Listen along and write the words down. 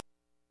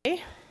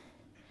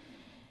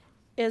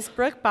is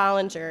Brooke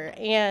Bollinger,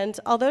 and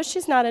although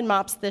she's not in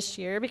MOPS this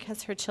year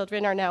because her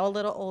children are now a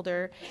little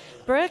older,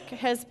 Brooke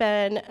has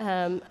been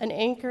an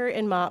anchor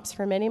in MOPS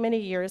for many, many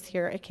years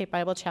here at Cape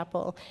Bible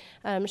Chapel.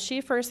 She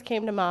first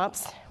came to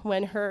MOPS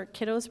when her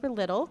kiddos were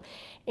little,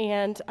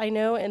 and I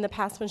know in the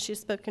past when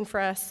she's spoken for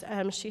us,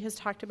 she has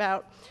talked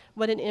about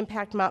what an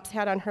impact MOPS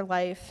had on her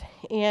life,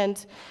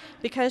 and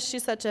because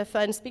she's such a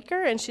fun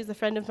speaker and she's a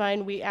friend of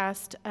mine, we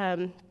asked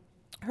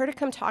her to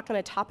come talk on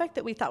a topic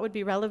that we thought would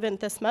be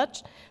relevant this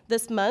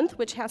month,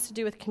 which has to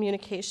do with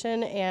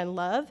communication and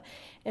love.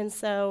 And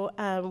so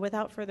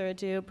without further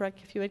ado,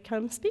 Brooke, if you would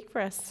come speak for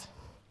us.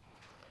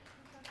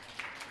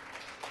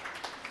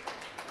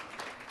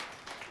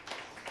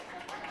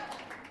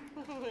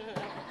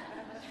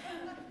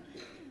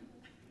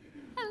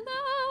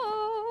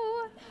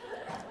 Hello.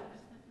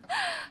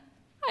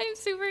 I'm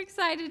super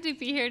excited to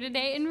be here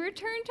today and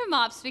return to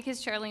MOPS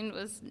because Charlene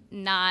was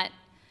not.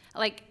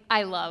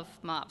 I love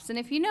MOPS. And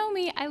if you know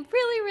me, I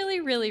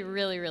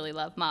really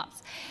love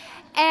MOPS.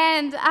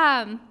 And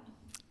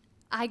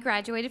I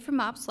graduated from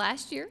MOPS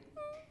last year.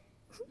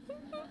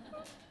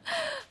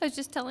 I was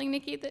just telling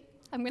Nikki that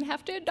I'm going to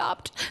have to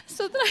adopt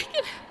so that I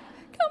can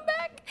come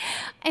back.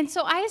 And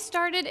so I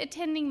started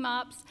attending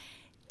MOPS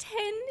 10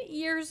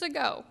 years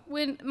ago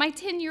when my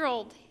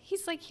 10-year-old,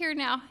 he's here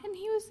now, and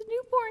he was a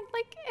newborn.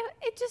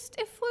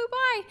 It flew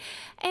by,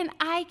 and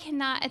I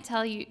cannot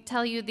tell you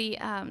the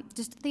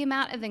just the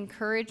amount of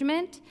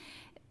encouragement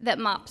that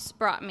MOPS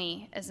brought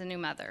me as a new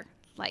mother.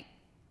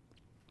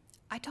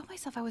 I told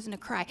myself I wasn't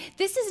gonna cry.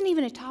 This isn't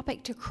even a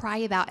topic to cry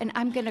about, and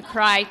I'm gonna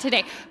cry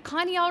today.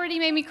 Connie already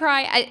made me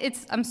cry.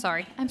 I'm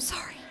sorry.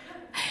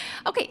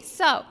 Okay,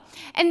 so,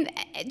 and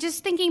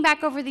just thinking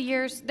back over the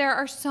years, there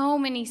are so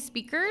many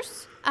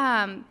speakers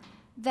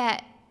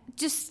that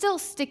just still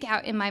stick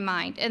out in my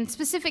mind, and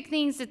specific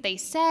things that they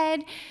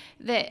said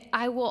that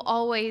I will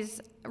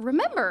always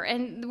remember,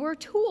 and were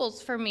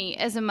tools for me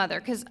as a mother,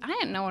 because I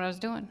didn't know what I was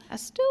doing. I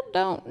still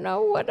don't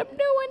know what I'm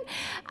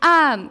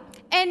doing.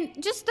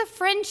 And just the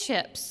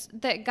friendships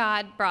that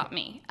God brought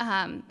me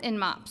in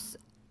MOPS,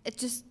 it's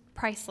just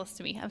priceless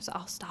to me.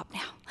 I'll stop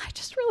now. I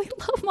just really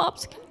love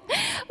MOPS.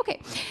 Okay,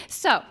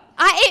 so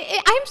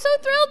I'm so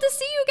thrilled to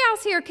see you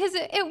gals here because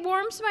it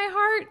warms my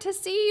heart to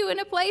see you in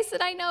a place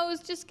that I know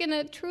is just going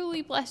to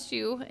truly bless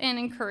you and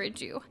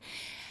encourage you.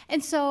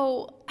 And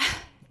so,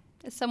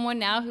 as someone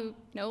now who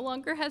no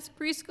longer has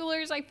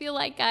preschoolers, I feel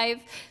like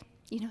I've,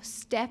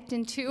 stepped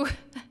into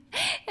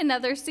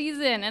another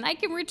season, and I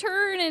can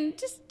return and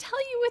just tell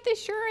you with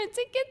assurance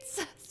it gets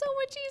so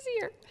much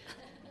easier.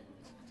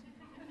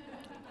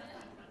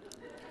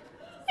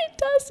 It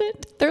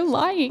doesn't. They're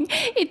lying.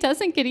 It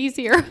doesn't get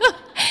easier.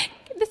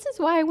 This is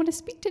why I want to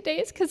speak today,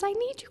 is because I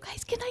need you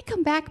guys. Can I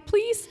come back,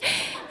 please?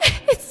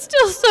 It's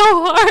still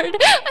so hard.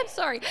 I'm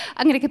sorry.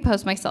 I'm going to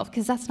compose myself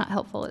because that's not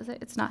helpful, is it?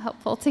 It's not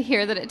helpful to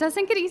hear that it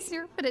doesn't get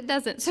easier, but it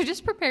doesn't. So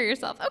just prepare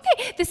yourself.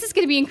 Okay, this is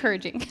going to be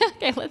encouraging.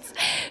 Okay, let's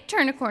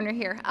turn a corner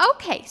here.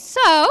 Okay,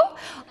 so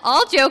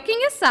all joking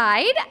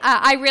aside,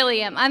 I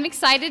really am. I'm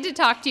excited to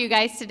talk to you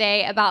guys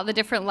today about the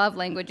different love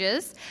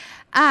languages.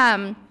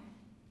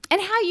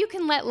 And how you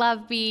can let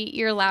love be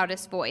your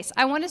loudest voice.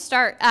 I want to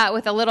start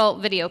with a little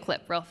video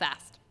clip real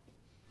fast.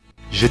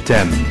 Je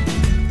t'aime.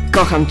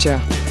 Kocham cię.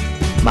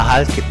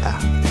 Mahal kita.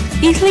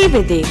 Ich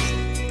liebe dich.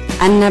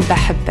 Anna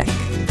بحبك.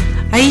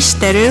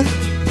 Aishtaru.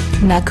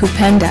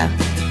 Nakupenda.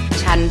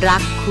ฉันรั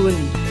กคุณ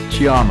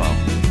Ti amo.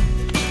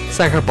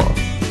 Sagarpo.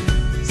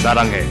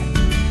 Sarange.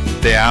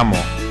 Te amo.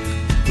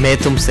 मैं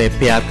तुमसे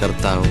प्यार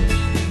करता हूँ.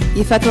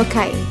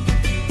 يفتوكاي.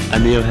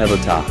 Amir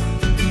Hevata.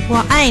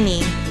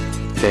 وعيني.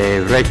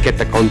 Te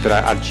reketa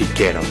contra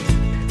archiquero.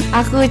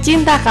 Aku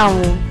cinta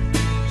kamu.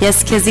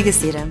 Yes,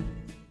 kezigisirem.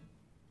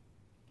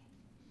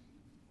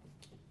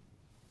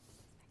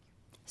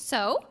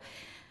 So,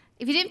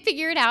 if you didn't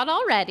figure it out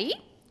already,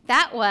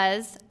 that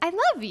was I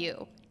love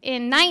you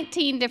in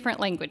 19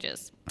 different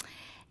languages.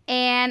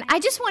 And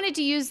I just wanted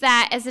to use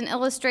that as an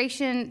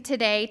illustration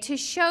today to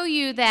show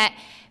you that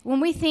when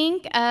we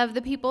think of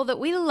the people that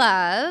we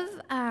love,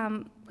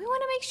 we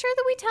want to make sure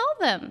that we tell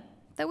them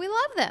that we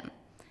love them.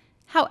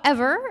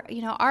 However,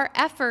 our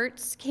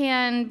efforts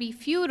can be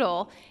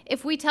futile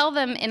if we tell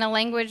them in a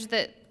language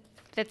that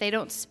they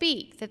don't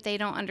speak, that they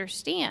don't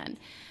understand.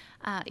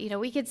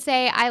 We could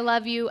say, I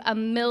love you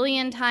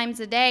 1,000,000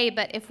 times a day,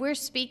 but if we're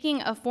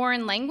speaking a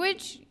foreign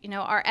language,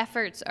 our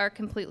efforts are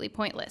completely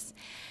pointless.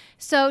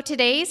 So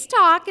today's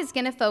talk is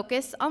going to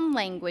focus on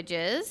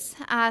languages,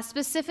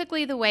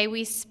 specifically the way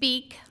we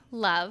speak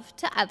love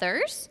to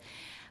others,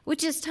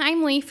 which is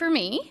timely for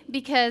me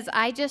because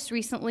I just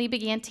recently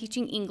began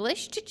teaching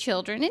English to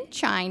children in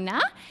China.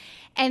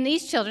 And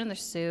these children, they're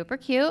super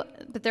cute,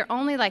 but they're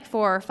only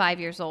 4 or 5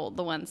 years old,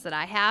 the ones that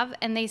I have,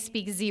 and they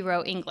speak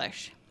zero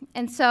English.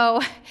 And so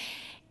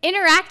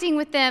interacting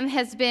with them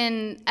has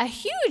been a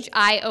huge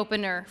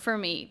eye-opener for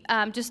me,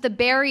 just the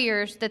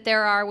barriers that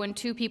there are when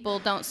two people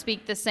don't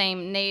speak the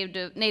same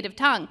native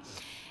tongue.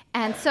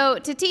 And so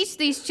to teach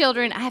these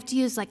children, I have to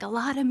use a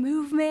lot of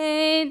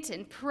movement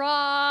and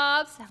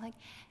props. I'm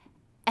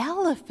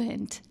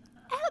Elephant.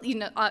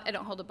 I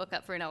don't hold a book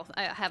up for an elephant.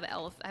 I have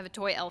a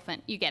toy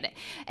elephant. You get it.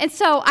 And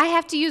so I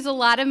have to use a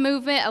lot of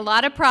movement, a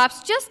lot of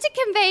props, just to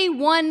convey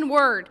one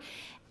word.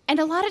 And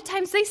a lot of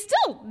times they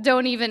still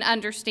don't even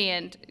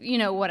understand,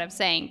 what I'm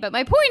saying. But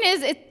my point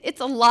is,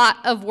 it's a lot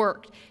of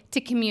work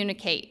to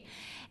communicate.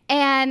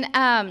 And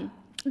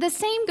the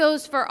same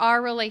goes for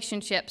our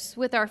relationships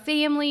with our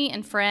family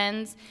and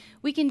friends.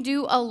 We can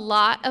do a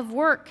lot of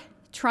work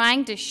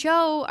trying to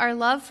show our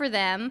love for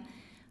them.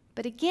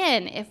 But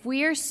again, if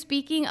we are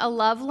speaking a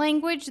love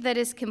language that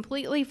is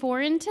completely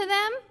foreign to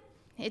them,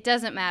 it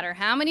doesn't matter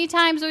how many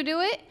times we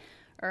do it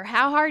or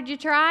how hard you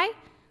try,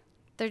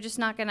 they're just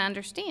not going to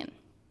understand.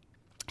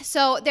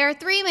 So there are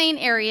 3 main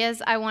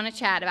areas I want to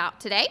chat about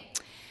today.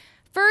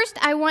 First,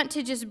 I want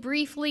to just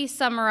briefly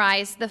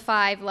summarize the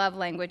 5 love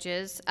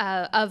languages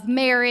of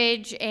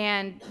marriage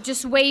and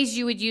just ways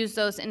you would use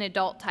those in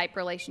adult-type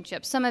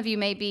relationships. Some of you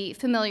may be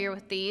familiar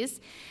with these.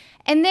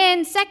 And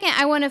then second,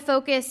 I want to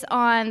focus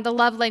on the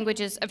love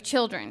languages of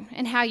children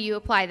and how you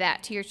apply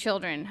that to your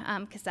children,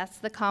 because that's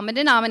the common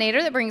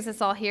denominator that brings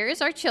us all here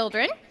is our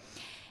children.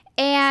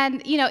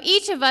 And,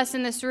 each of us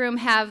in this room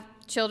have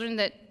children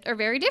that are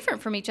very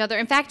different from each other.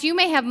 In fact, you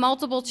may have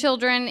multiple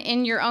children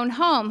in your own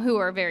home who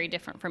are very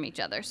different from each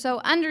other. So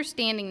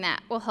understanding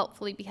that will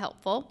hopefully be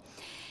helpful.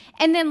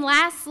 And then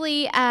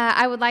lastly,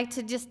 I would like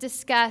to just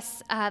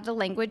discuss the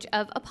language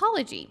of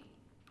apology.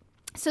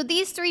 So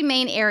these 3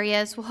 main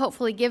areas will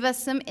hopefully give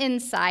us some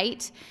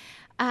insight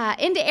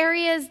into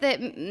areas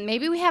that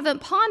maybe we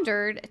haven't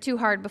pondered too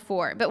hard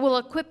before, but will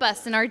equip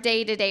us in our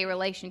day-to-day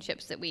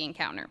relationships that we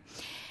encounter.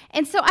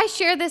 And so I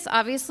share this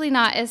obviously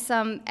not as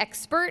some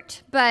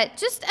expert, but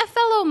just a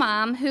fellow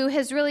mom who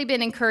has really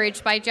been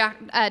encouraged by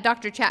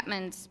Dr.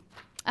 Chapman's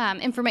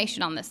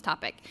information on this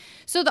topic.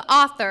 So the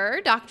author,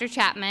 Dr.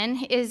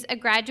 Chapman, is a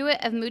graduate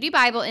of Moody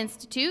Bible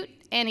Institute,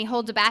 and he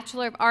holds a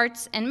Bachelor of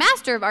Arts and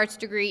Master of Arts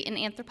degree in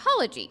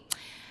anthropology,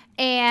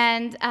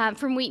 and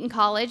from Wheaton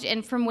College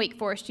and from Wake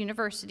Forest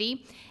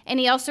University. And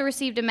he also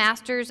received a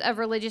Master's of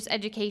Religious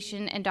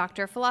Education and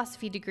Doctor of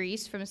Philosophy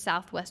degrees from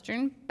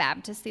Southwestern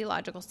Baptist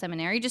Theological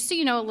Seminary, just so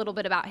you know a little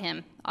bit about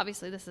him.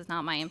 Obviously, this is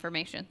not my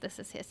information. This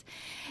is his.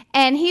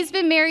 And he's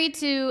been married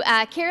to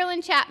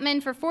Carolyn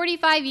Chapman for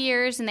 45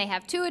 years, and they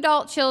have 2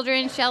 adult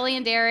children, Shelley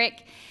and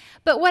Derek.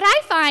 But what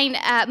I find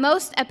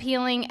most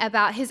appealing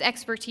about his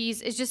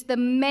expertise is just the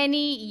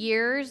many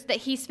years that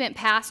he spent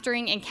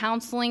pastoring and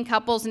counseling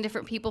couples and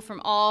different people from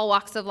all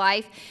walks of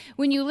life.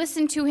 When you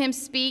listen to him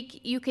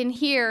speak, you can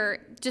hear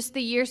just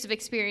the years of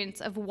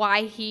experience of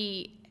why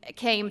he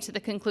came to the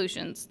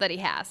conclusions that he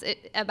has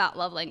about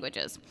love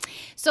languages.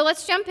 So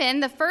let's jump in.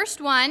 The first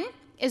one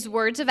is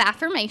words of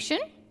affirmation.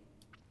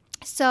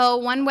 So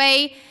one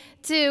way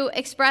to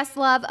express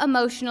love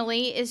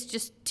emotionally is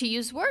just to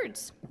use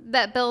words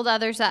that build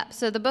others up.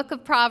 So the book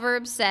of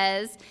Proverbs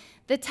says,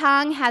 the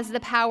tongue has the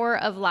power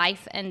of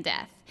life and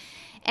death.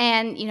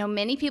 And,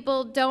 many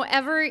people don't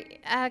ever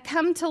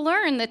come to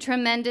learn the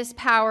tremendous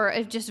power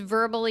of just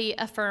verbally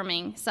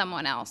affirming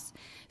someone else.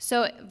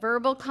 So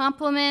verbal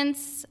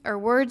compliments or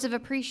words of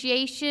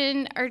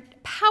appreciation are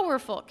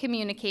powerful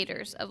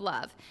communicators of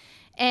love.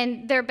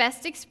 And they're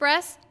best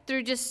expressed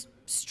through just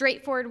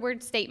straightforward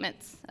word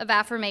statements of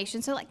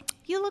affirmation. So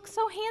you look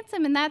so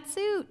handsome in that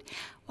suit.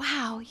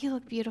 Wow, you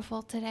look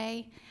beautiful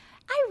today.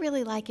 I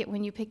really like it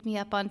when you pick me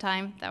up on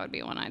time. That would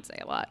be one I'd say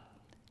a lot.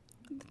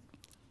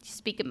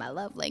 Speaking my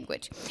love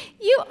language.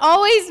 You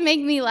always make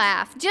me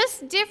laugh.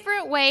 Just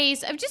different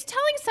ways of just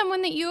telling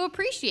someone that you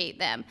appreciate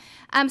them.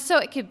 So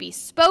it could be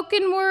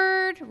spoken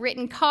word,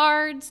 written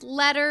cards,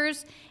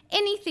 letters,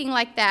 anything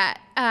like that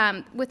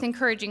with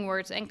encouraging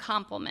words and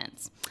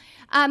compliments.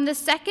 The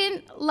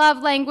second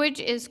love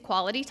language is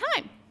quality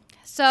time.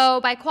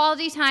 So by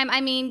quality time,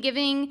 I mean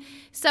giving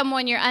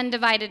someone your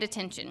undivided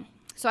attention.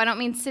 So I don't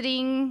mean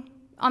sitting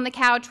on the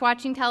couch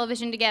watching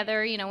television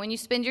together. When you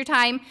spend your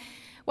time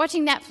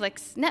watching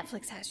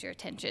Netflix has your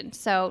attention,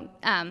 so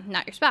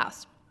not your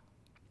spouse.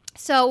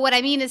 So what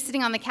I mean is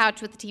sitting on the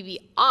couch with the TV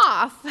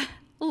off,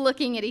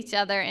 looking at each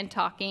other and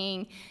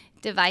talking,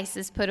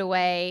 devices put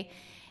away,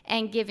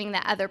 and giving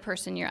that other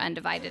person your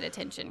undivided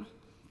attention.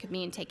 Could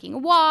mean taking a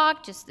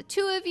walk, just the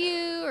 2 of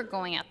you, or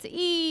going out to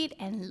eat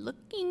and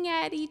looking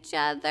at each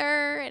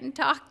other and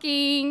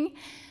talking.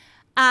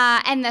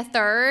 And the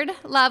third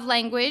love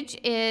language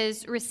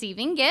is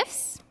receiving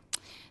gifts.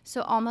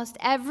 So almost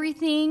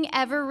everything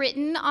ever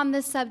written on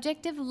the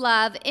subject of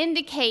love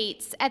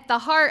indicates at the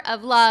heart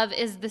of love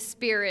is the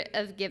spirit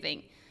of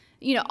giving.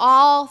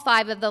 All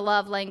 5 of the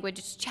love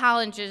languages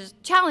challenge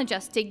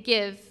us to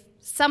give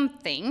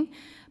something.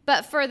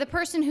 But for the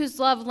person whose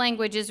love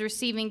language is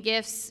receiving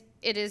gifts,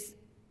 it is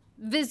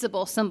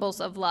visible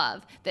symbols of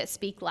love that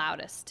speak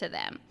loudest to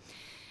them.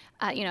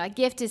 A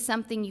gift is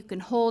something you can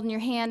hold in your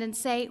hand and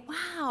say,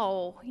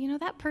 wow,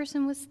 that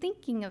person was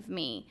thinking of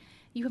me.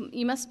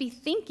 You must be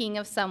thinking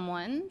of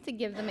someone to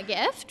give them a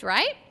gift,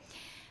 right?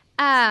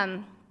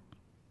 And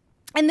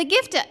the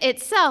gift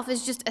itself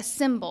is just a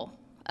symbol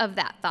of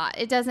that thought.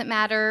 It doesn't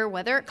matter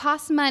whether it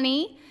costs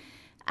money.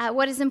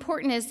 What is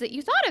important is that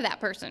you thought of that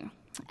person.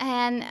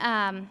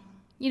 And,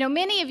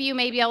 many of you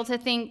may be able to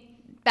think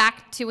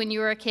back to when you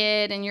were a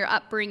kid and your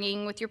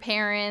upbringing with your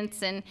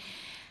parents and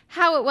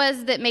how it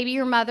was that maybe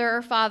your mother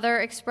or father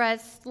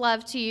expressed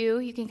love to you.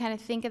 You can kind of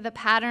think of the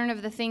pattern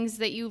of the things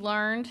that you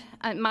learned.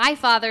 My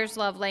father's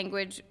love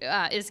language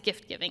is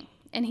gift giving,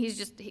 and he's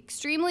just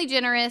extremely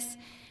generous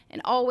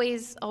and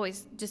always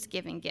just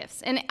giving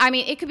gifts. And I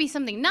mean, it could be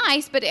something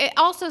nice, but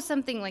also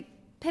something like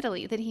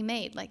piddly that he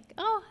made, like,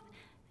 oh,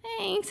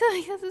 thanks.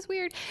 This is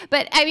weird.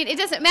 But I mean, it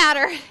doesn't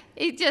matter.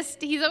 He's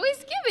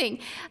always giving.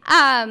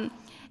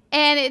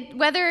 And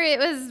whether it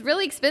was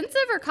really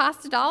expensive or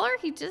cost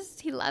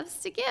 $1, he loves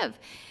to give.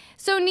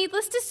 So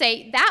needless to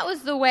say, that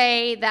was the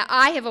way that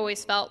I have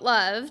always felt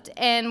loved,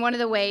 and one of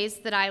the ways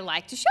that I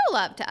like to show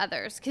love to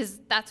others, because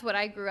that's what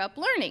I grew up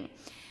learning.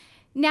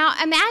 Now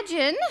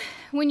imagine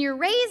when you're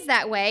raised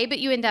that way, but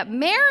you end up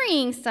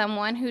marrying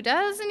someone who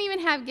doesn't even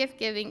have gift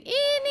giving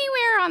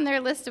anywhere on their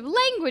list of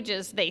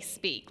languages they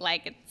speak,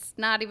 like it's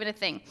not even a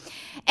thing.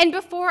 And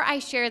before I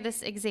share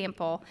this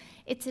example,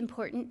 it's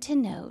important to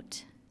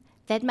note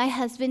that my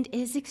husband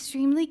is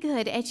extremely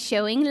good at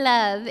showing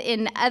love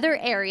in other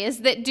areas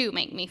that do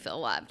make me feel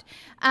loved.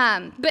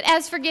 But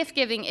as for gift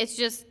giving, it's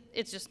just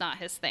not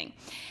his thing.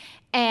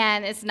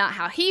 And it's not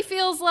how he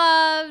feels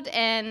loved,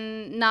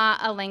 and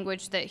not a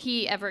language that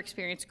he ever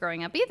experienced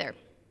growing up either.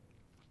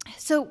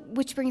 So,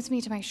 which brings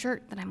me to my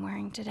shirt that I'm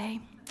wearing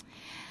today.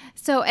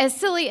 So, as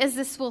silly as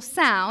this will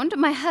sound,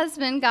 my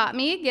husband got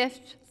me a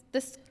gift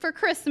for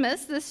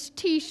Christmas, this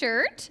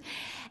t-shirt.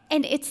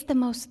 And it's the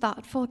most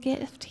thoughtful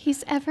gift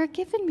he's ever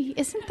given me.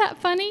 Isn't that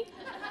funny?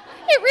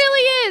 It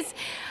really is.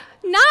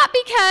 Not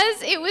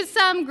because it was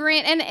some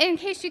grand, and in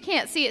case you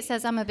can't see, it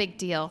says I'm a big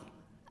deal,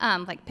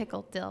 like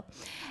pickled dill.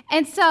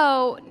 And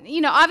so,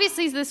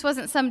 obviously this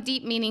wasn't some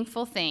deep,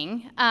 meaningful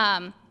thing,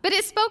 but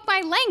it spoke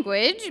my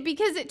language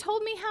because it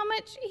told me how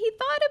much he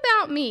thought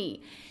about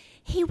me.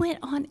 He went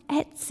on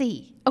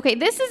Etsy. Okay,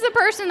 this is a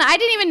person that I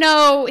didn't even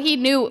know he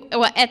knew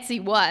what Etsy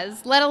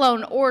was, let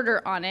alone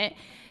order on it,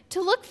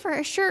 to look for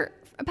a shirt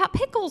about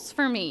pickles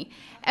for me.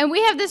 And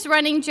we have this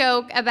running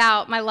joke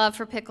about my love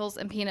for pickles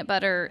and peanut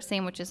butter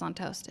sandwiches on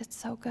toast. It's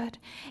so good.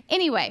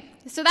 Anyway,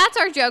 so that's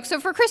our joke. So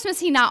for Christmas,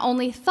 he not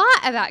only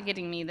thought about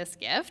getting me this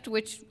gift,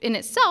 which in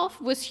itself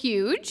was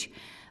huge,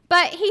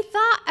 but he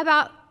thought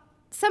about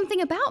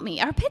something about me,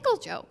 our pickle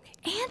joke,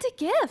 and a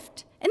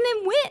gift, and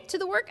then went to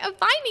the work of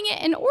finding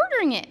it and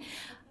ordering it.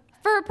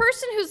 For a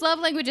person whose love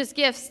language is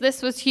gifts,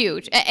 this was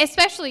huge.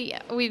 Especially,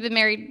 we've been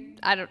married,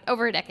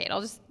 over a decade.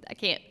 I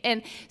can't.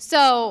 And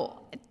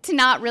so to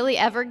not really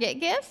ever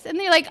get gifts, and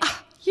they're like,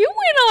 oh, you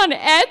went on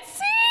Etsy?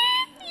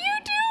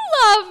 You do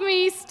love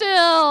me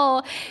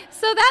still.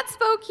 So that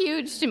spoke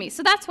huge to me.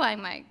 So that's why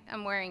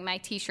I'm wearing my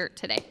t-shirt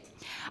today.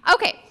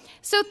 Okay,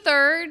 so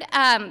third,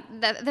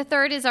 the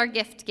third is our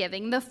gift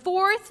giving. The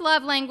fourth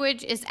love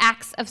language is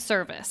acts of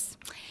service.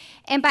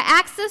 And by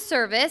acts of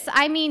service,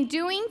 I mean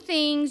doing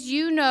things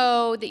you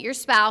know that your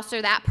spouse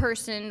or that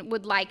person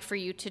would like for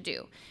you to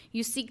do.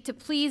 You seek to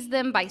please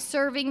them by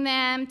serving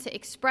them, to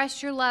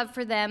express your love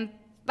for them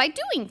by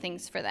doing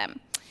things for them.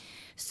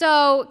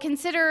 So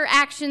consider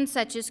actions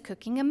such as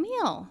cooking a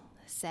meal,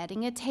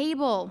 setting a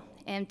table,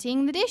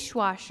 emptying the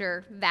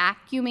dishwasher,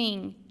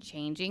 vacuuming,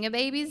 changing a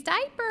baby's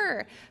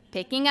diaper,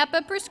 picking up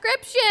a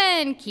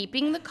prescription,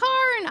 keeping the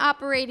car in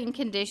operating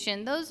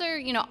condition. Those are,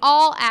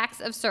 all acts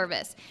of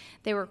service.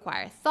 They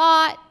require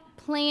thought,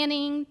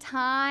 planning,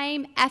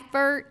 time,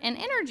 effort, and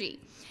energy.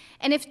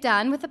 And if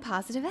done with a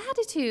positive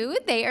attitude,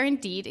 they are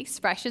indeed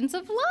expressions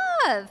of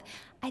love.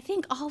 I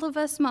think all of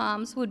us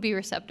moms would be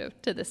receptive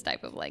to this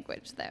type of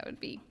language. That would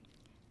be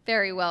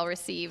very well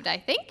received, I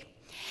think.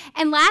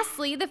 And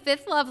lastly, the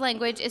fifth love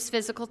language is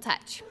physical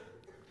touch.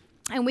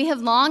 And we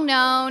have long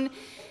known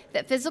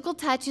that physical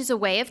touch is a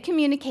way of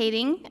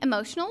communicating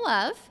emotional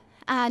love.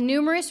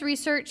 Numerous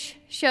research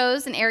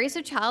shows in areas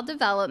of child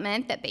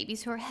development that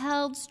babies who are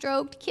held,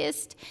 stroked,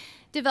 kissed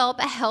develop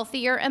a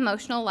healthier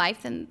emotional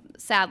life than,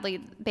 sadly,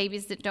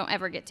 babies that don't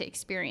ever get to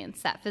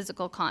experience that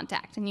physical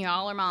contact. And you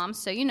all are moms,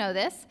 so you know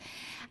this.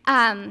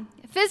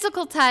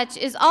 Physical touch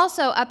is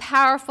also a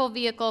powerful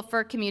vehicle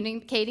for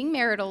communicating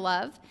marital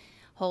love.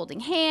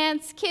 Holding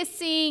hands,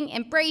 kissing,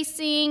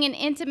 embracing, and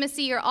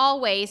intimacy are all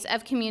ways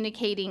of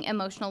communicating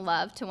emotional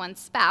love to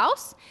one's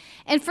spouse.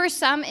 And for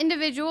some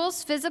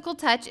individuals, physical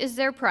touch is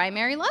their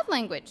primary love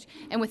language.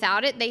 And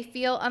without it, they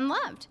feel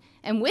unloved.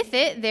 And with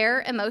it,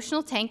 their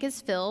emotional tank is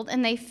filled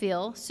and they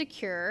feel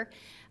secure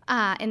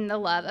in the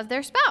love of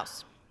their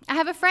spouse. I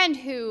have a friend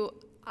who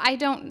I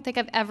don't think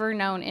I've ever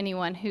known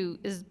anyone who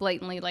is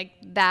blatantly like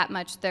that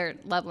much their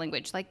love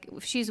language. Like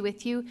if she's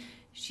with you,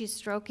 she's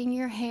stroking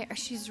your hair,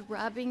 she's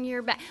rubbing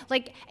your back,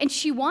 like, and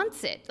she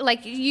wants it. Like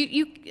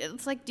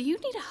it's like, do you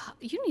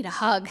need a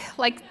hug?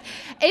 Like,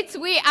 it's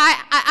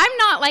I'm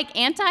not like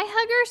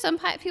anti-hugger. Some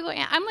people,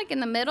 I'm like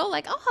in the middle.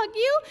 Like, I'll hug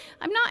you.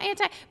 I'm not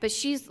anti, but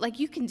she's like,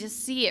 you can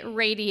just see it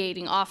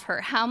radiating off her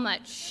how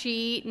much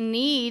she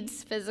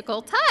needs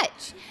physical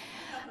touch.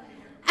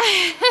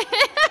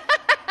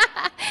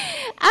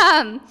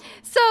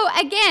 So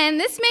again,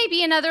 this may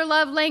be another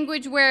love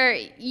language where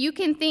you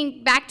can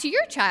think back to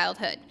your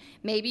childhood.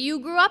 Maybe you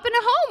grew up in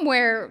a home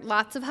where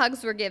lots of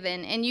hugs were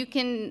given, and you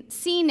can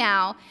see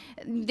now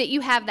that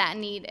you have that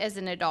need as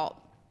an adult.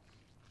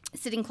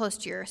 Sitting close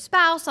to your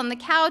spouse on the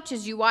couch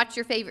as you watch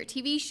your favorite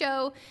TV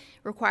show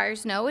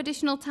requires no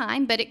additional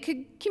time, but it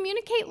could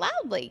communicate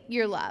loudly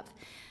your love.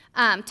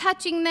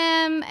 Touching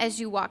them as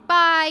you walk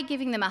by,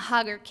 giving them a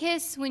hug or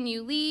kiss when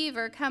you leave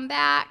or come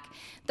back,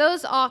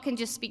 those all can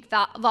just speak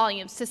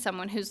volumes to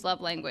someone whose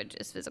love language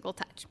is physical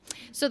touch.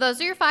 So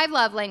those are your 5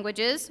 love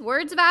languages: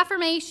 words of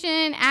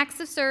affirmation, acts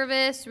of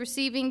service,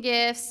 receiving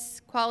gifts,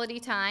 quality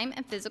time,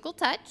 and physical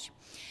touch.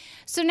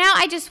 So now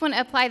I just want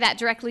to apply that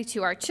directly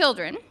to our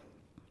children.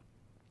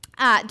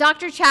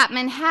 Dr.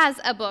 Chapman has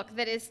a book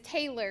that is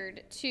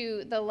tailored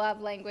to the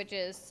love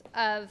languages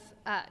of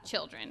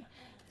children.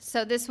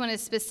 So this one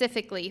is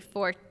specifically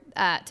for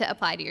to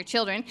apply to your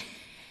children.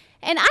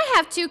 And I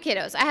have 2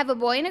 kiddos. I have a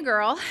boy and a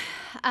girl.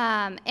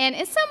 And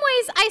in some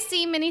ways, I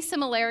see many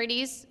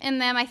similarities in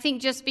them. I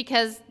think just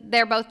because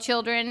they're both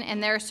children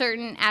and there are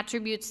certain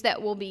attributes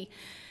that will be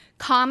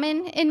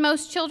common in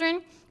most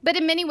children. But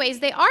in many ways,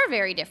 they are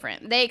very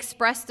different. They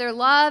express their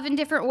love in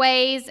different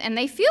ways, and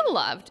they feel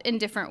loved in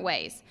different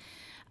ways.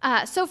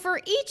 So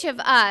for each of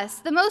us,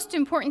 the most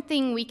important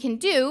thing we can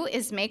do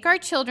is make our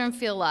children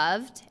feel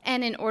loved.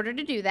 And in order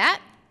to do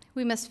that,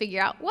 we must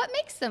figure out what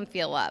makes them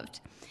feel loved.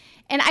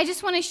 And I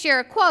just want to share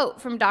a quote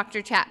from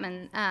Dr.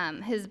 Chapman,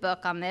 his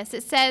book on this.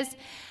 It says,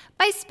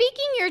 "By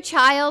speaking your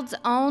child's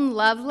own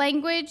love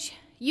language,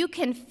 you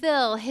can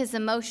fill his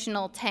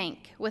emotional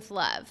tank with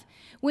love.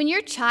 When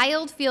your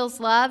child feels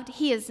loved,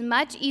 he is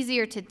much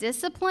easier to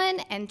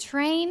discipline and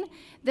train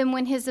than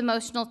when his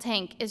emotional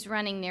tank is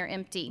running near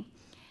empty.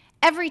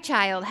 Every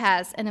child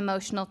has an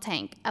emotional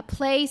tank, a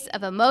place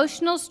of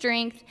emotional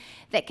strength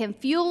that can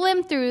fuel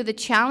them through the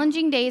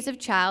challenging days of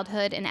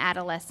childhood and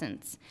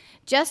adolescence.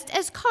 Just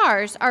as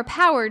cars are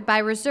powered by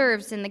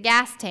reserves in the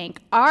gas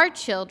tank, our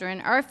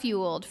children are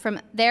fueled from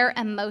their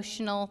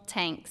emotional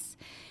tanks.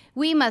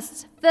 We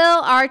must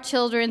fill our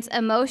children's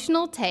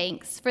emotional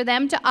tanks for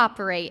them to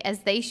operate as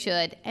they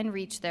should and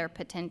reach their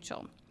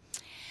potential."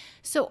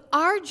 So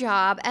our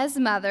job as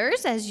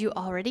mothers, as you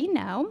already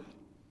know,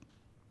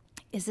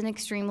 is an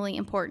extremely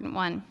important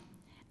one.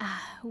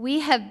 We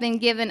have been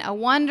given a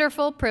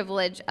wonderful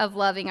privilege of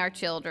loving our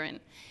children.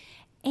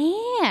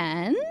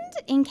 And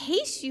in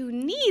case you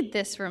need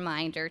this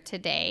reminder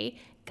today,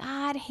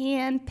 God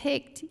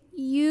handpicked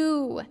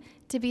you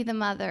to be the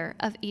mother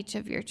of each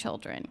of your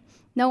children,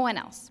 no one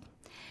else.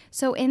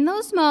 So in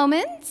those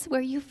moments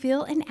where you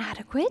feel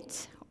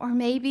inadequate, or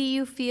maybe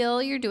you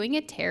feel you're doing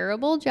a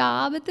terrible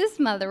job at this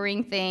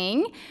mothering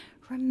thing,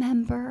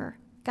 remember,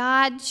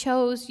 God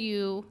chose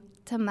you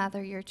to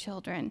mother your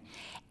children.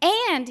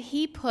 And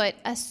he put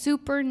a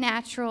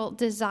supernatural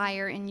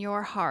desire in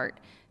your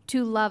heart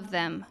to love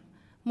them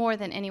more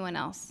than anyone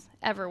else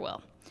ever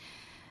will.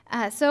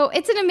 So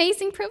it's an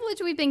amazing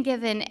privilege we've been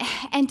given.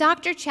 And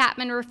Dr.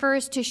 Chapman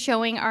refers to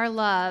showing our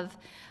love,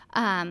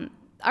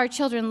 our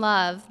children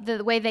love,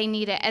 the way they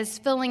need it, as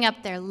filling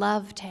up their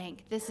love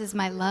tank. This is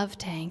my love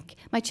tank.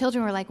 My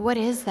children were like, "What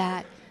is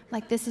that?" I'm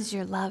like, "This is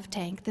your love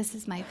tank. This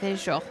is my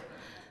visual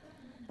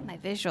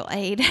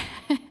aid."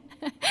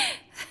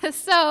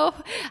 So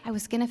I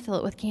was going to fill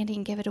it with candy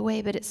and give it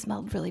away, but it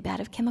smelled really bad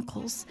of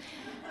chemicals.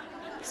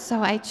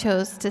 So I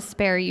chose to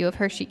spare you of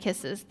Hershey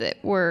Kisses that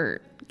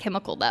were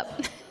chemicaled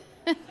up.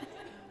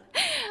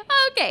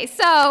 Okay,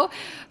 so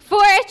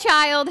for a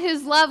child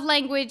whose love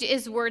language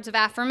is words of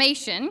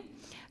affirmation,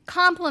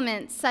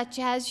 compliments such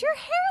as "your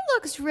hair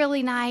looks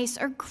really nice"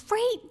 or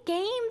 "great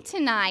game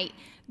tonight"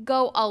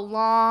 go a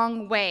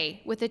long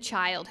way with a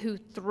child who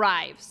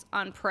thrives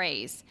on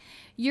praise.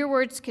 Your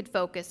words could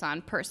focus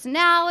on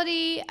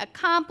personality,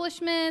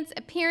 accomplishments,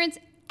 appearance,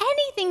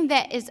 anything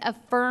that is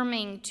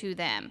affirming to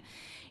them.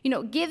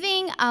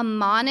 Giving a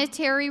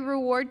monetary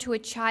reward to a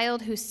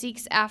child who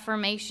seeks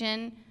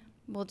affirmation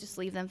will just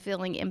leave them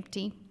feeling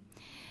empty.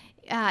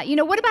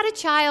 What about a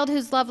child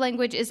whose love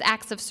language is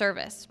acts of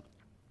service?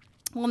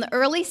 Well, in the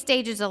early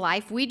stages of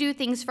life, we do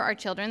things for our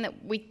children that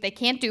they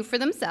can't do for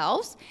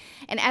themselves.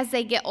 And as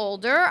they get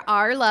older,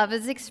 our love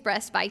is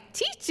expressed by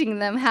teaching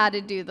them how to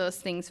do those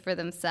things for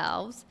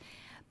themselves.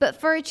 But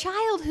for a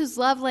child whose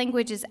love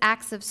language is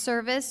acts of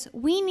service,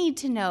 we need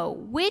to know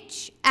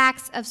which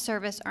acts of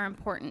service are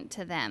important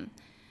to them.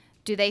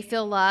 Do they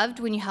feel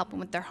loved when you help them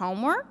with their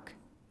homework?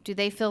 Do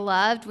they feel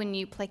loved when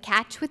you play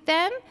catch with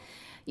them?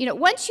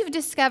 Once you've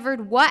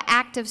discovered what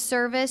act of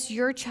service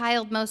your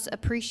child most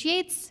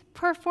appreciates,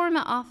 perform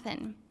it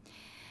often.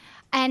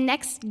 And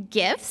next,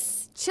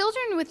 gifts.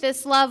 Children with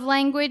this love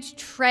language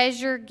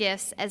treasure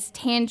gifts as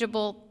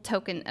tangible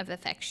token of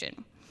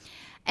affection.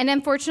 And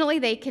unfortunately,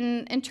 they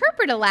can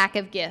interpret a lack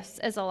of gifts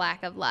as a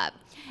lack of love.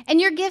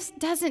 And your gifts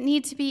doesn't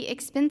need to be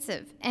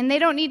expensive, and they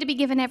don't need to be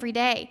given every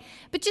day.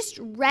 But just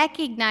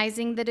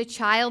recognizing that a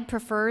child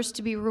prefers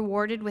to be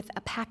rewarded with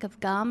a pack of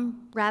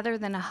gum rather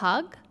than a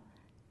hug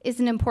is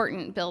an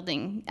important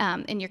building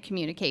in your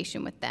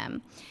communication with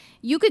them.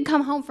 You could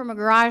come home from a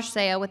garage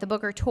sale with a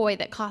book or toy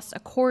that costs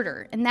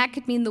 $0.25, and that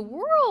could mean the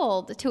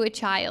world to a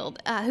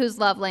child whose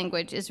love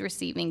language is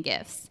receiving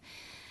gifts.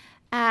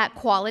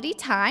 Quality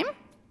time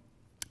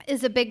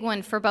is a big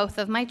one for both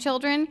of my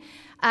children.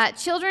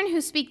 Children who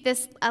speak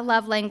this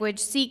love language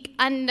seek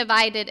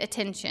undivided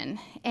attention.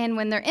 And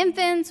when they're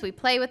infants, we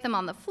play with them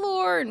on the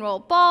floor and roll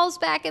balls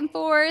back and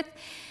forth.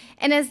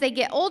 And as they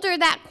get older,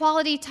 that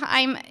quality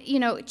time,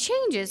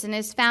 changes and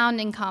is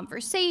found in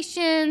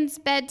conversations,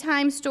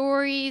 bedtime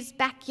stories,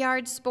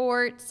 backyard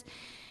sports.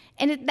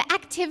 And the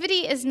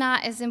activity is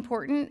not as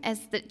important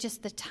as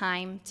just the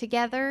time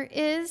together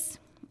is.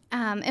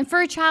 And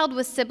for a child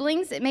with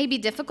siblings, it may be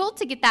difficult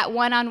to get that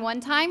one-on-one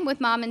time with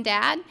mom and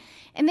dad.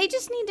 And they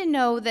just need to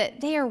know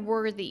that they are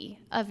worthy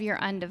of your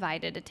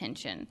undivided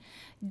attention.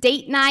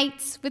 Date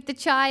nights with the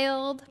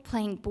child,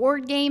 playing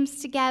board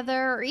games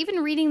together, or even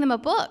reading them a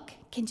book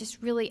can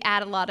just really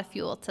add a lot of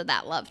fuel to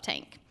that love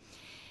tank.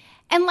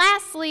 And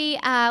lastly,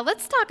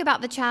 let's talk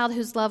about the child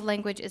whose love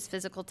language is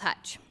physical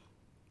touch.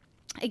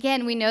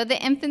 Again, we know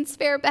that infants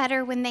fare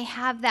better when they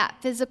have that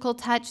physical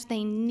touch.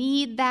 They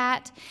need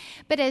that.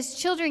 But as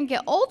children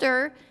get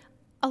older,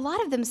 a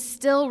lot of them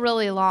still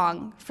really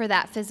long for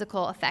that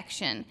physical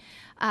affection.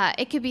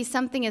 It could be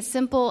something as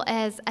simple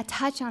as a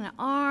touch on an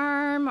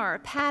arm or a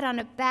pat on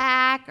a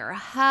back or a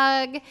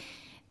hug.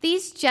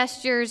 These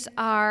gestures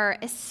are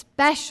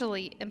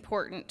especially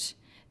important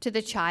to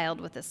the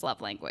child with this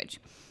love language.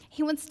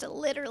 He wants to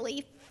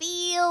literally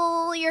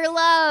feel your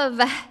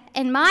love.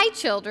 And my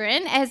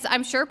children, as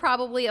I'm sure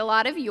probably a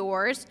lot of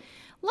yours,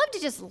 love to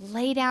just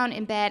lay down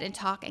in bed and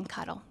talk and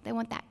cuddle. They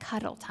want that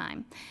cuddle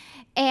time.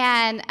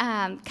 And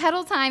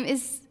cuddle time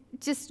is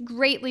just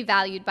greatly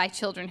valued by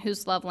children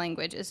whose love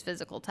language is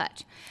physical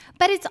touch.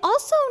 But it's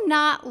also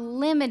not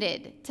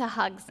limited to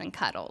hugs and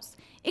cuddles.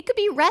 It could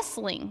be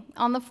wrestling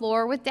on the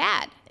floor with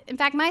dad. In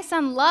fact, my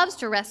son loves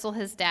to wrestle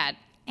his dad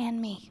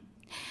and me.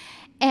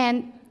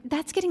 And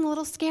that's getting a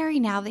little scary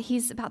now that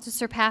he's about to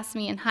surpass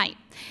me in height.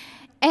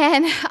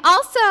 And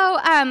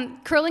also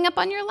curling up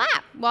on your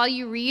lap while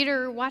you read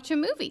or watch a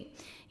movie.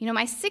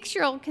 My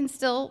 6-year-old can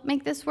still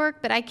make this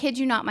work, but I kid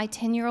you not, my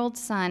 10-year-old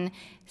son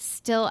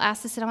still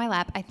asks to sit on my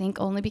lap, I think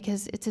only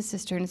because it's his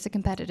sister and it's a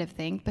competitive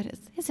thing, but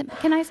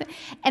can I say?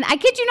 And I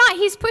kid you not,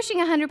 he's pushing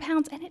 100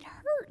 pounds, and it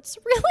hurts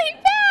really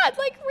bad,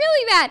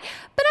 really bad.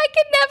 But I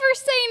could never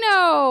say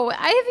no.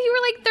 If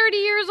he were 30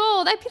 years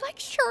old, I'd be like,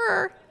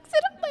 sure,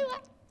 sit on my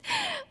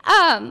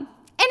lap.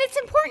 And it's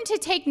important to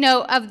take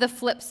note of the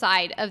flip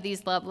side of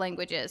these love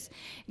languages,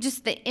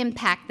 just the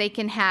impact they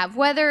can have,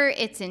 whether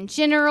it's in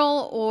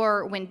general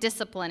or when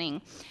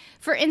disciplining.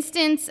 For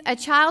instance, a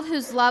child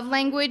whose love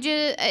language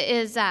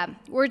is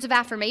words of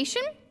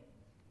affirmation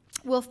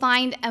will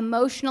find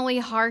emotionally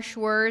harsh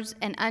words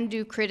and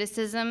undue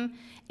criticism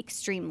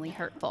extremely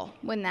hurtful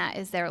when that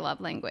is their love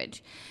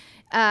language.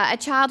 A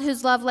child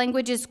whose love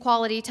language is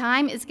quality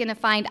time is going to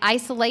find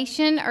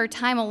isolation or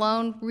time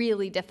alone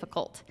really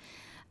difficult.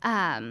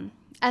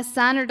 A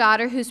son or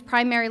daughter whose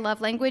primary love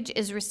language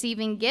is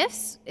receiving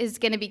gifts is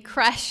going to be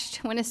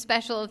crushed when a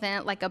special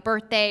event like a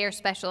birthday or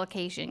special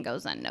occasion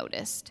goes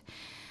unnoticed.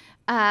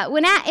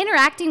 When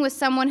interacting with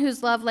someone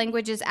whose love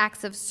language is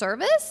acts of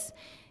service,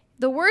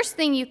 the worst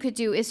thing you could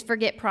do is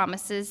forget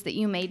promises that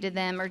you made to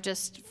them or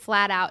just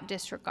flat out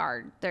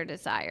disregard their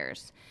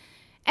desires.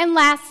 And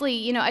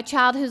lastly, a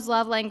child whose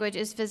love language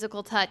is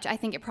physical touch, I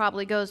think it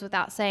probably goes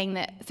without saying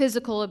that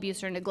physical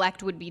abuse or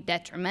neglect would be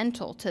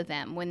detrimental to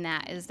them when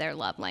that is their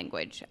love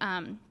language.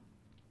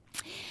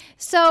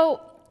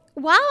 So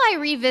while I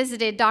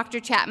revisited Dr.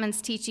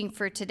 Chapman's teaching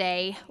for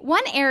today,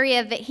 one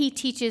area that he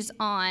teaches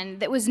on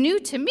that was new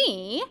to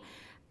me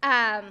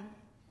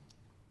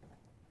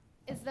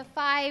is the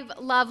 5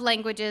 love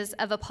languages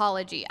of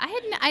apology.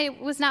 I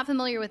was not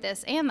familiar with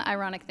this, and the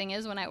ironic thing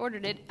is when I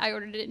ordered it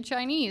in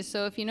Chinese.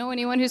 So if you know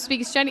anyone who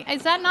speaks Chinese,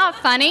 is that not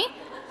funny?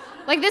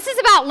 This is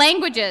about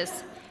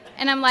languages.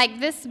 And I'm like,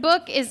 this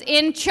book is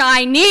in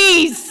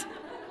Chinese.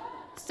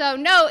 So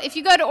no, if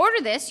you go to order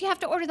this, you have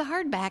to order the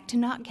hardback to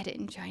not get it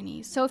in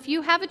Chinese. So if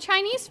you have a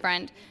Chinese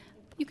friend,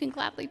 you can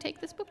gladly take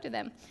this book to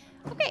them.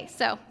 Okay,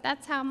 so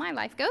that's how my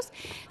life goes.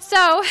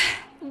 So,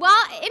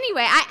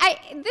 anyway,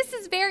 this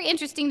is very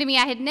interesting to me.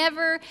 I had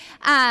never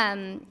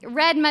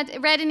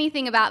read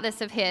anything about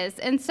this of his,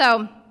 and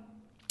so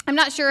I'm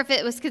not sure if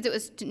it was because it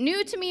was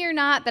new to me or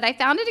not, but I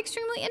found it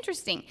extremely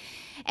interesting.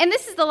 And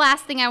this is the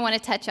last thing I want to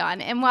touch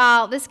on. And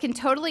while this can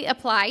totally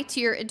apply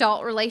to your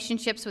adult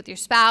relationships with your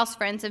spouse,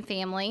 friends, and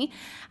family,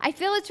 I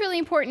feel it's really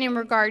important in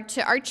regard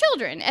to our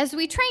children as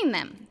we train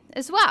them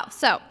as well.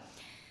 So,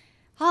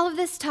 all of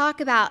this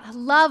talk about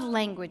love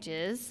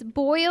languages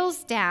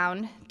boils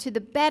down to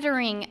the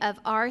bettering of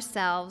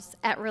ourselves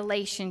at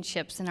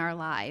relationships in our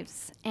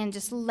lives and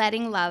just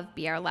letting love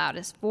be our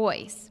loudest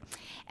voice.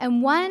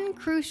 And one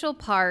crucial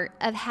part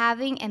of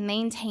having and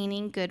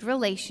maintaining good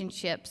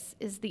relationships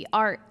is the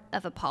art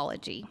of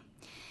apology.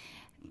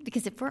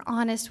 Because if we're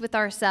honest with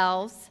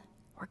ourselves,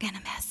 we're going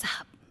to mess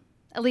up.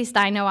 At least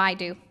I know I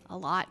do a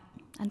lot,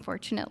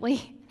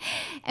 unfortunately.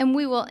 and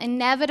we will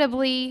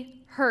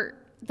inevitably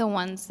hurt the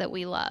ones that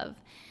we love.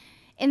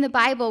 In the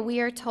Bible, we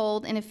are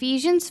told in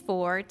Ephesians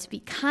 4 to be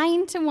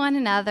kind to one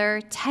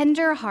another,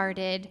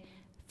 tender-hearted,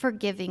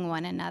 forgiving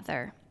one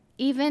another,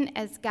 even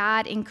as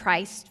God in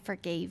Christ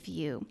forgave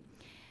you.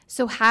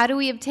 So how do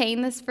we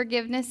obtain this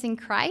forgiveness in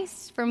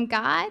Christ from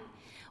God?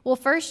 Well,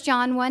 1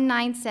 John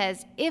 1:9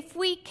 says, if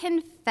we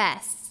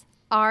confess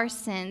our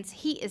sins,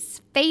 he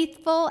is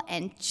faithful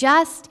and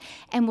just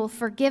and will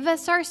forgive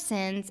us our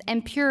sins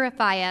and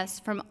purify us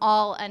from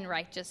all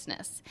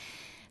unrighteousness.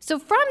 So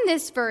from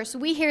this verse,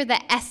 we hear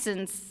the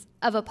essence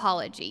of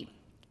apology.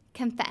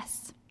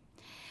 Confess.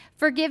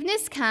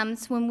 Forgiveness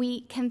comes when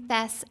we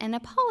confess and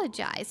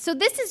apologize. So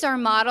this is our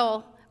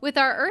model with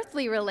our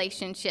earthly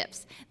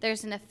relationships.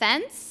 There's an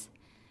offense,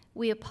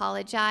 we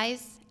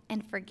apologize,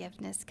 and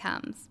forgiveness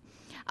comes.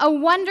 A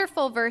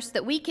wonderful verse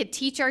that we could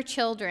teach our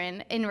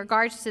children in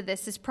regards to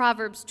this is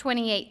Proverbs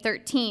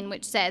 28:13,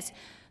 which says,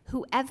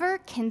 whoever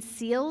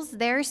conceals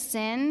their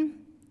sin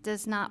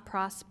does not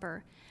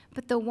prosper,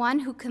 but the one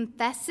who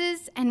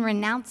confesses and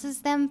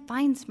renounces them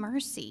finds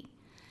mercy.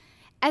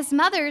 As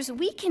mothers,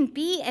 we can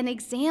be an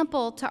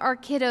example to our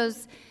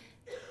kiddos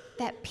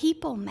that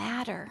people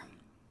matter,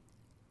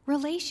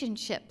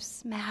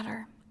 relationships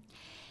matter,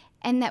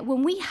 and that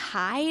when we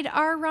hide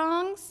our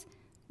wrongs,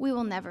 we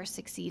will never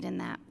succeed in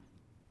that.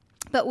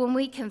 But when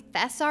we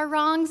confess our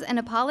wrongs and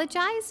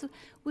apologize,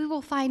 we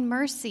will find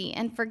mercy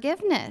and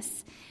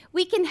forgiveness.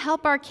 We can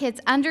help our kids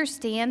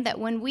understand that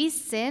when we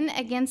sin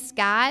against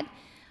God,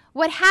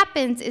 what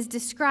happens is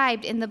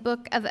described in the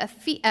book of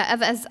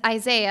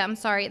Isaiah.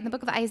 In the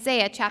book of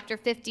Isaiah, chapter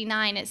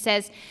 59, it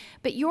says,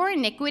 but your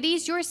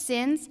iniquities, your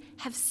sins,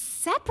 have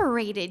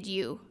separated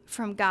you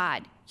from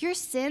God. Your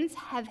sins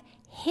have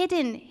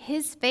hidden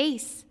his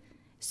face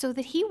so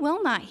that he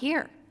will not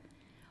hear.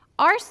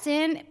 Our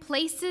sin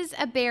places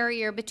a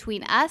barrier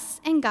between us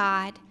and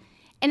God,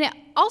 and it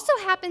also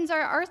happens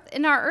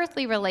in our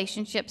earthly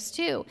relationships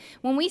too.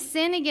 When we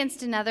sin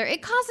against another,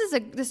 it causes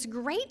this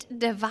great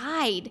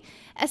divide,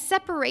 a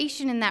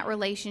separation in that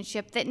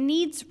relationship that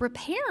needs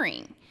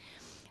repairing.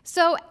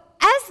 So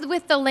as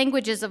with the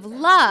languages of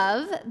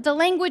love, the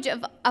language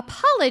of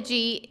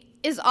apology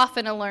is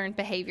often a learned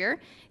behavior.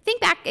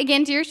 Think back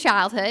again to your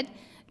childhood.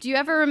 Do you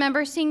ever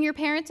remember seeing your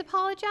parents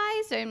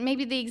apologize, or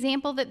maybe the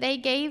example that they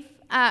gave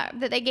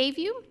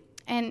you?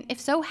 And if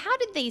so, how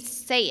did they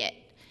say it?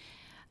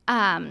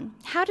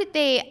 How did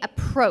they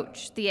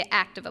approach the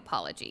act of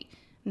apology?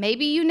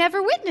 Maybe you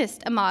never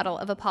witnessed a model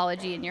of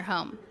apology in your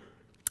home.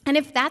 And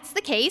if that's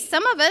the case,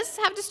 some of us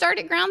have to start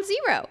at ground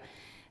zero.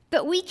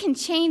 But we can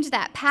change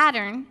that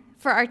pattern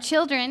for our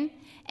children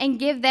and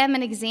give them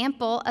an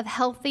example of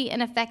healthy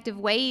and effective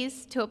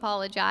ways to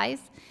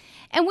apologize.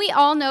 And we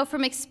all know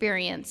from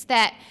experience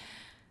that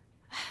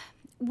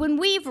when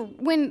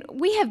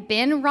we have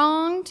been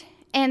wronged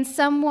and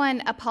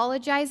someone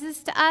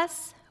apologizes to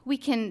us, we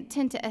can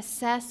tend to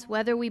assess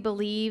whether we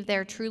believe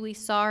they're truly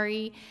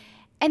sorry.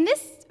 And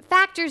this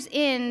factors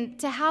in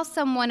to how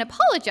someone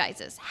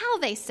apologizes, how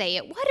they say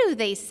it, what do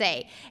they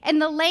say, and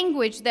the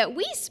language that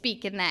we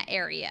speak in that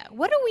area.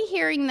 What are we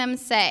hearing them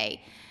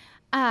say?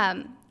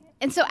 And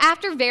so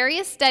after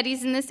various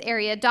studies in this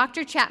area,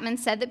 Dr. Chapman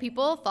said that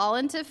people fall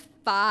into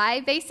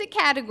 5 basic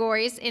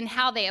categories in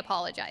how they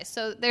apologize.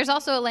 So there's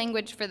also a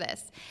language for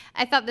this.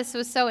 I thought this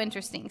was so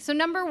interesting. So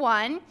number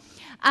 1,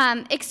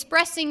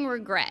 expressing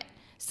regret.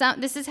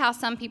 This is how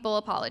some people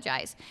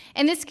apologize.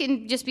 And this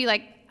can just be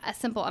like a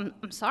simple,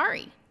 I'm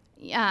sorry.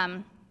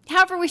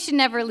 However, we should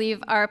never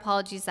leave our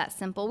apologies that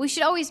simple. We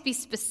should always be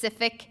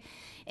specific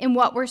in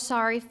what we're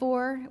sorry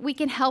for. We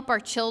can help our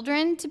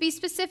children to be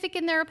specific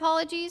in their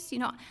apologies.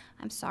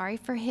 I'm sorry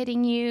for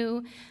hitting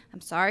you.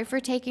 I'm sorry for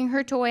taking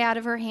her toy out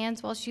of her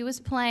hands while she was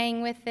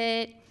playing with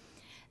it.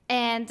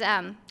 And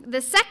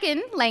the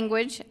second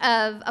language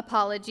of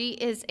apology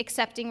is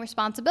accepting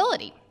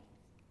responsibility.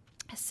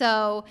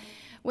 So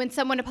when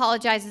someone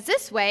apologizes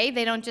this way,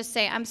 they don't just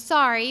say, I'm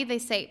sorry. They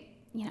say,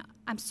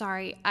 I'm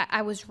sorry,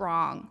 I was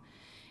wrong.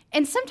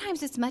 And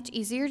sometimes it's much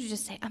easier to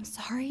just say, I'm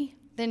sorry,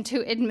 than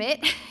to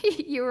admit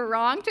you were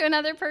wrong to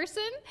another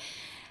person.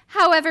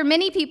 However,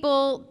 many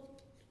people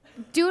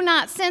do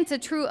not sense a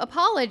true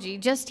apology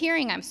just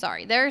hearing I'm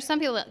sorry. There are some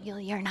people that,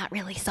 you're not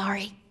really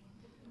sorry.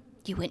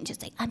 You wouldn't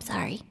just say, I'm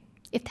sorry.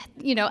 If that,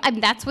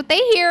 and that's what they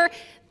hear.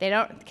 They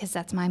don't, because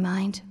that's my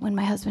mind. When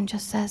my husband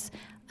just says,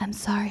 I'm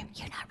sorry,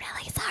 you're not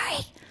really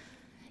sorry.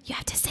 You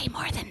have to say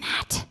more than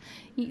that.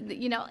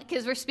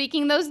 Because we're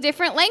speaking those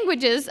different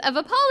languages of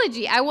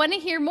apology. I want to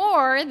hear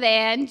more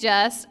than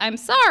just, I'm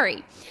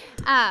sorry.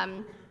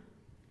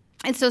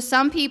 And so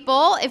some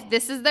people, if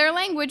this is their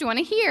language, want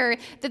to hear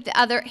the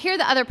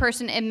other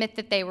person admit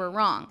that they were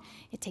wrong.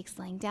 It takes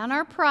laying down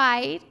our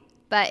pride,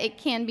 but it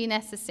can be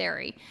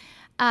necessary.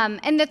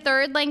 And the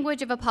third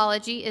language of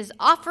apology is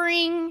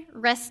offering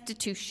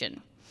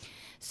restitution.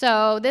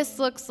 So this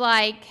looks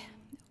like,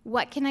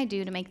 what can I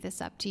do to make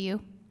this up to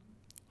you?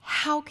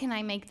 How can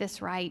I make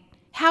this right?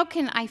 How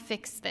can I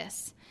fix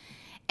this?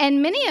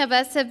 And many of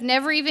us have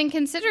never even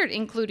considered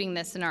including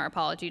this in our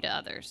apology to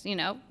others.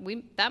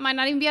 That might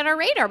not even be on our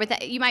radar,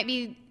 but you might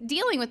be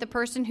dealing with a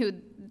person who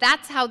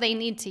that's how they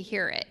need to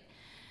hear it.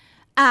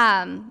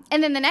 And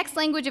then the next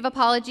language of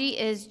apology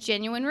is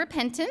genuine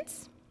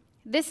repentance.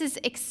 This is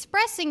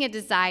expressing a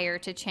desire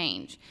to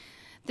change.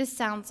 This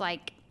sounds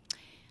like,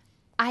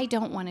 I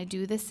don't want to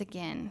do this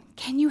again.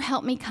 Can you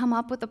help me come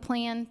up with a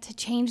plan to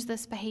change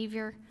this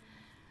behavior?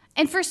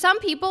 And for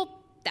some people,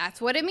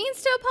 that's what it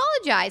means to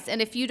apologize. And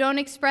if you don't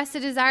express a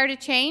desire to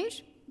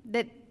change,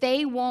 that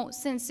they won't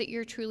sense that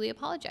you're truly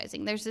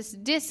apologizing. There's this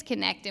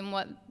disconnect in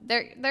what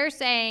they're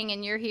saying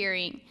and you're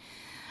hearing.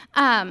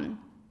 And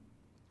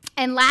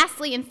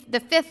lastly, in the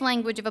fifth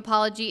language of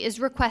apology is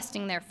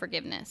requesting their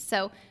forgiveness.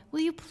 So, will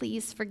you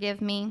please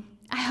forgive me?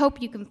 I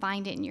hope you can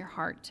find it in your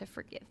heart to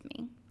forgive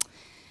me.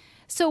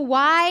 So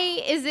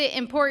why is it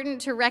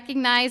important to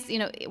recognize,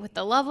 with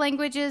the love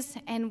languages,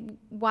 and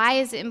why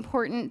is it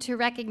important to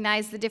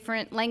recognize the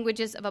different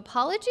languages of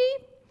apology?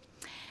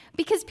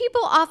 Because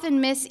people often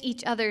miss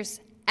each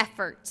other's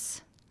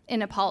efforts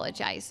in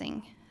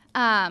apologizing.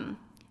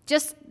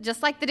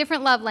 Just like the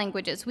different love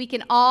languages, we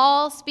can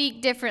all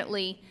speak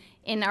differently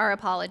in our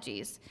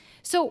apologies.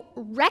 So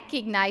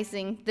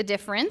recognizing the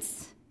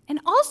difference and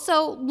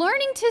also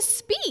learning to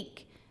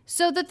speak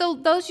so that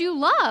those you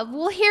love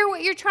will hear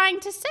what you're trying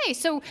to say.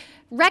 So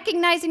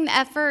recognizing the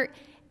effort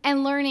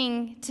and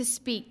learning to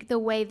speak the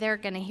way they're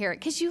going to hear it,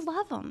 because you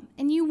love them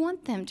and you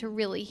want them to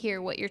really hear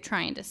what you're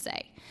trying to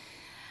say.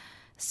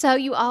 So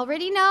you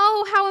already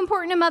know how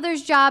important a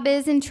mother's job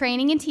is in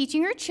training and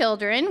teaching her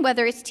children,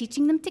 whether it's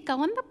teaching them to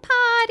go on the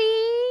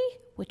potty,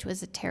 which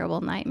was a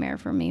terrible nightmare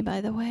for me, by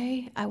the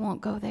way. I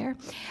won't go there.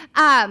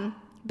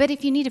 But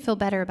if you need to feel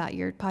better about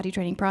your potty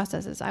training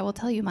processes, I will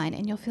tell you mine,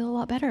 and you'll feel a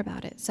lot better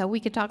about it. So we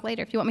could talk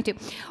later if you want me to.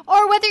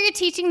 Or whether you're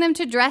teaching them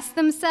to dress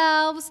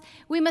themselves,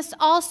 we must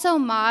also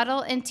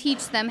model and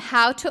teach them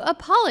how to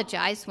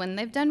apologize when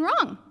they've done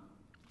wrong,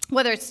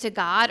 whether it's to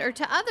God or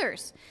to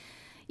others.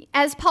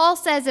 As Paul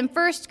says in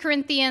 1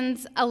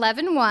 Corinthians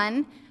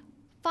 11:1,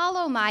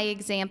 follow my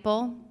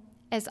example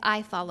as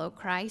I follow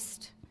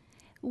Christ.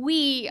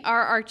 We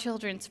are our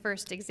children's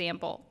first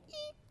example.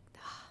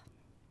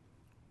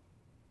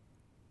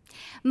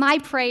 My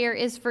prayer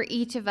is for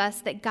each of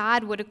us that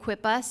God would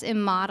equip us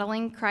in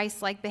modeling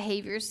Christ-like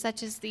behaviors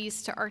such as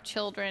these to our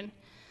children.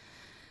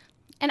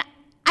 And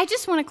I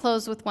just want to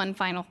close with one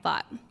final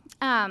thought.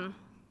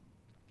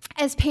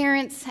 As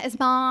parents, as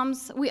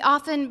moms, we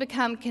often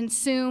become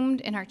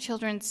consumed in our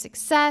children's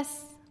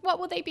success. What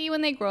will they be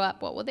when they grow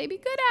up? What will they be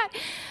good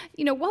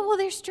at? What will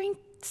their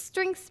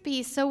strengths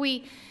be? So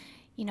we,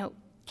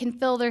 can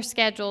fill their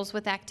schedules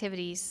with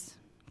activities.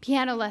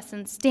 Piano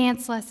lessons,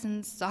 dance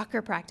lessons,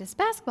 soccer practice,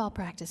 basketball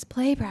practice,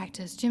 play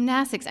practice,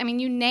 gymnastics.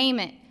 You name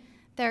it.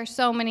 There are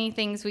so many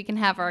things we can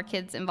have our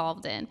kids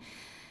involved in.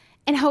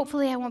 And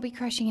hopefully I won't be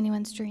crushing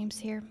anyone's dreams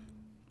here.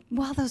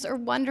 While those are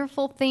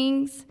wonderful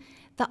things,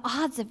 the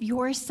odds of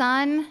your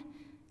son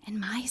and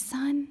my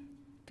son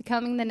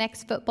becoming the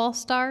next football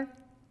star,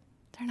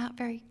 they're not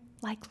very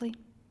likely.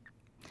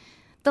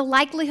 The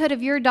likelihood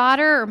of your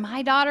daughter or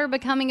my daughter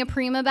becoming a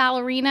prima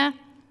ballerina,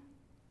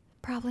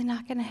 probably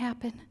not going to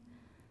happen.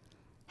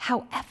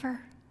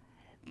 However,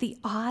 the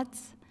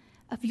odds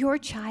of your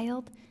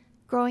child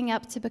growing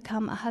up to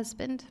become a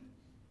husband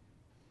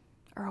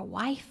or a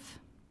wife,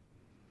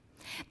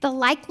 the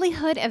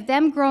likelihood of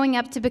them growing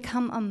up to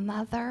become a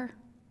mother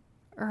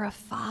or a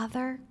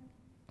father,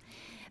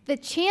 the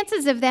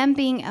chances of them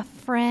being a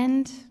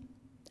friend,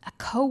 a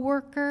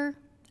coworker,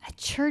 a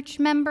church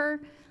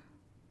member,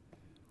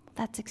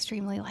 that's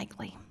extremely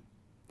likely.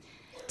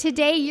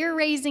 Today, you're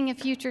raising a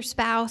future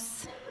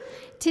spouse.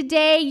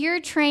 Today,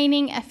 you're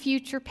training a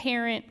future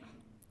parent.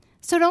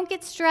 So don't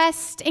get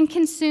stressed and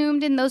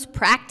consumed in those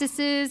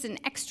practices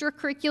and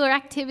extracurricular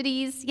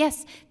activities.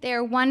 Yes, they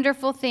are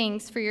wonderful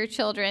things for your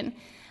children.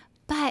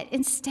 But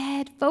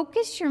instead,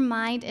 focus your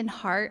mind and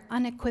heart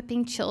on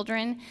equipping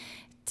children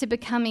to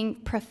becoming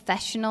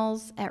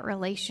professionals at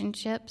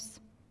relationships.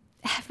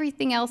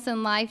 Everything else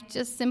in life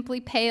just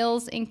simply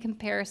pales in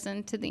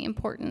comparison to the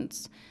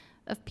importance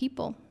of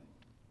people,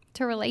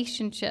 to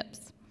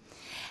relationships.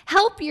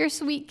 Help your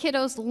sweet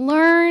kiddos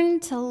learn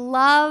to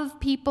love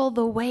people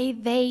the way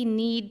they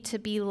need to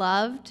be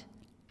loved.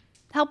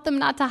 Help them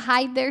not to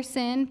hide their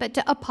sin, but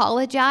to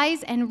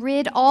apologize and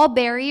rid all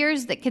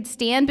barriers that could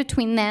stand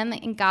between them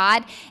and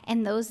God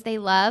and those they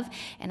love.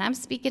 And I'm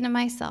speaking to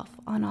myself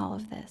on all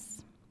of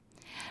this.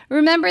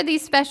 Remember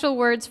these special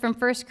words from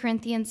 1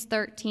 Corinthians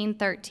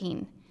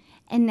 13:13.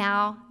 And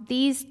now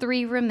these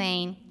three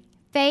remain: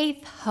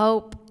 faith,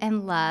 hope,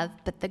 and love.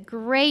 But the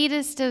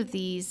greatest of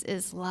these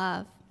is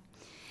love.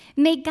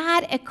 May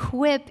God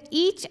equip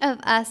each of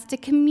us to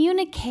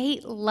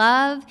communicate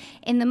love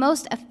in the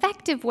most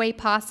effective way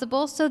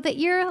possible so that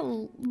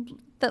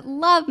that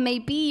love may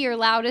be your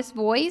loudest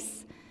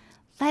voice.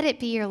 Let it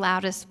be your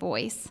loudest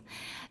voice.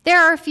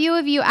 There are a few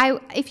of you,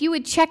 if you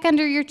would check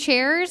under your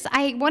chairs,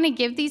 I want to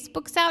give these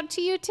books out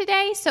to you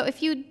today. So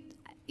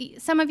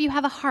some of you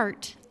have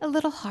a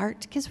little heart,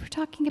 because we're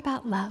talking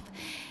about love.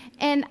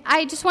 And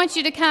I just want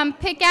you to come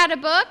pick out a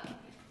book.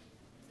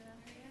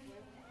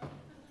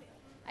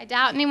 I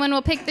doubt anyone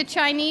will pick the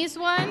Chinese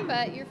one,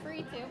 but you're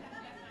free to.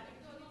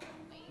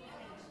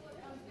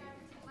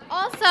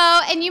 Also,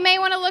 and you may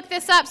want to look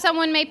this up,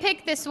 someone may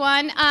pick this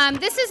one.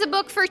 This is a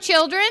book for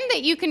children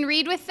that you can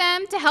read with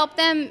them to help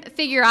them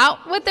figure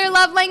out what their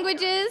love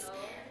language is.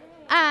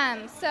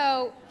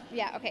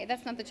 Yeah, okay,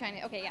 that's not the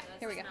Chinese. Okay, yeah,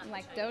 here we go. I'm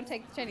like, don't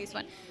take the Chinese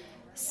one.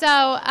 So,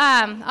 all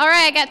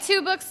right, I got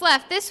 2 books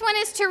left. This one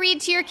is to read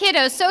to your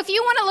kiddos. So if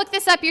you want to look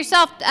this up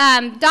yourself,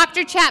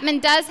 Dr. Chapman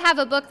does have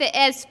a book that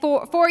is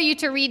for you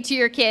to read to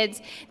your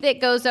kids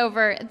that goes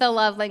over the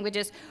love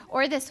languages.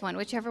 Or this one,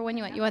 whichever one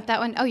you want. You want that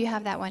one? Oh, you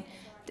have that one.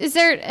 Is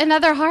there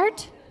another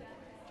heart?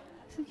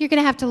 You're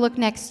going to have to look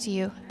next to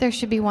you. There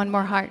should be one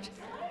more heart.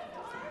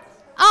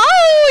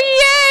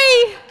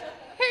 Oh, yay!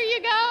 Here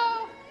you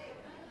go.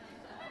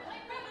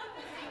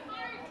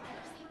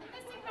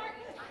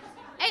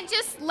 And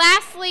just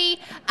lastly,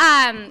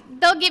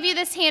 they'll give you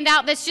this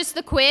handout that's just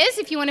the quiz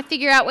if you want to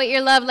figure out what your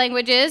love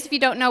language is, if you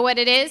don't know what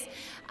it is.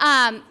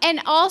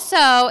 And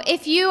also,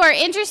 if you are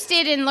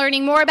interested in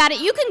learning more about it,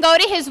 you can go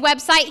to his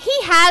website.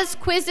 He has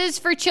quizzes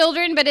for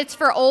children, but it's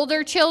for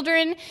older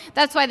children.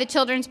 That's why the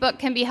children's book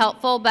can be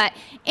helpful. But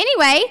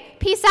anyway,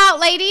 peace out,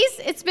 ladies.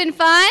 It's been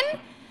fun.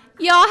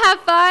 Y'all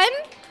have fun.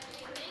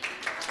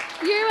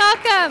 You're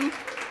welcome.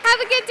 Have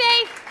a good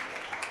day.